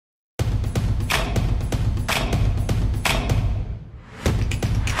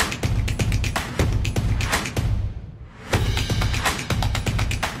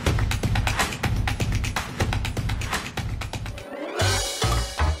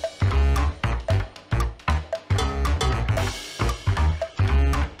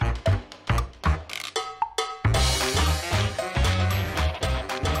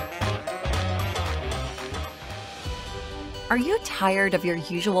Are you tired of your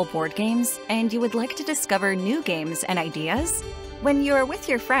usual board games and you would like to discover new games and ideas? When you're with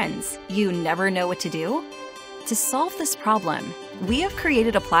your friends, you never know what to do? To solve this problem, we have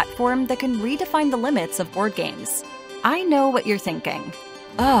created a platform that can redefine the limits of board games. I know what you're thinking.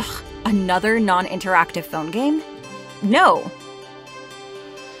 Ugh, another non-interactive phone game? No!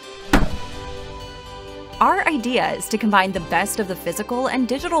 Our idea is to combine the best of the physical and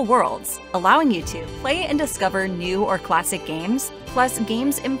digital worlds, allowing you to play and discover new or classic games, plus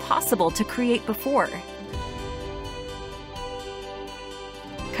games impossible to create before.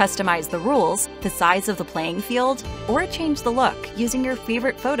 Customize the rules, the size of the playing field, or change the look using your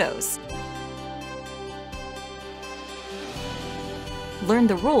favorite photos. Learn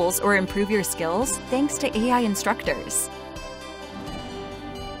the rules or improve your skills thanks to AI instructors.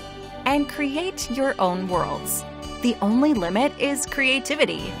 And create your own worlds. The only limit is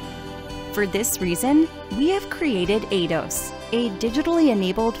creativity. For this reason, we have created Eidos, a digitally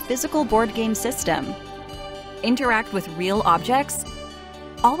enabled physical board game system. Interact with real objects.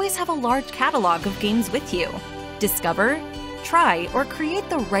 Always have a large catalog of games with you. Discover, try, or create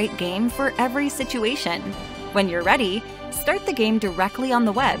the right game for every situation. When you're ready, start the game directly on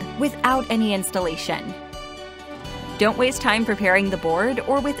the web without any installation. Don't waste time preparing the board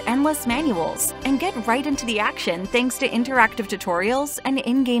or with endless manuals, and get right into the action thanks to interactive tutorials and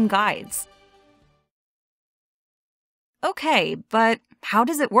in-game guides. Okay, but how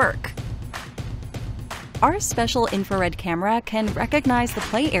does it work? Our special infrared camera can recognize the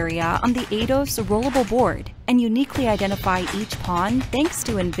play area on the Eidos rollable board and uniquely identify each pawn thanks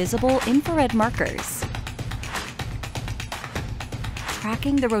to invisible infrared markers.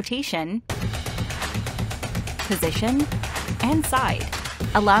 Tracking the rotation, position, and side,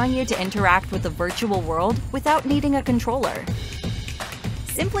 allowing you to interact with the virtual world without needing a controller.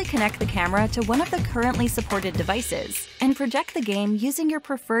 Simply connect the camera to one of the currently supported devices and project the game using your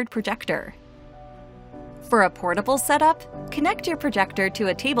preferred projector. For a portable setup, connect your projector to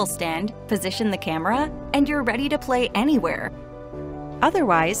a table stand, position the camera, and you're ready to play anywhere.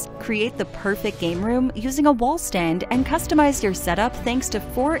 Otherwise, create the perfect game room using a wall stand and customize your setup thanks to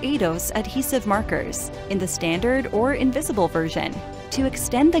 4 Eidos adhesive markers in the standard or invisible version to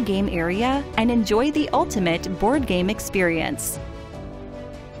extend the game area and enjoy the ultimate board game experience.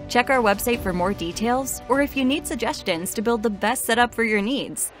 Check our website for more details or if you need suggestions to build the best setup for your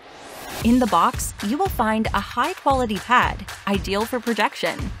needs. In the box, you will find a high-quality pad, ideal for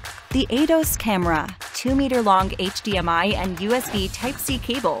projection, the Eidos camera, 2-meter-long HDMI and USB Type-C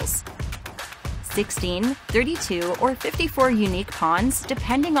cables, 16, 32, or 54 unique pawns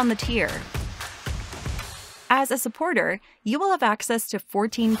depending on the tier. As a supporter, you will have access to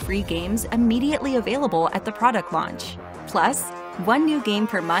 14 free games immediately available at the product launch, plus 1 new game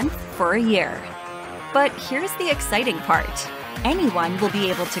per month for a year. But here's the exciting part. Anyone will be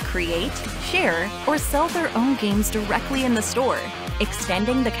able to create, share, or sell their own games directly in the store,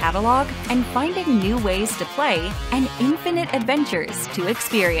 extending the catalog and finding new ways to play and infinite adventures to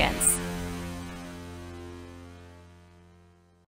experience.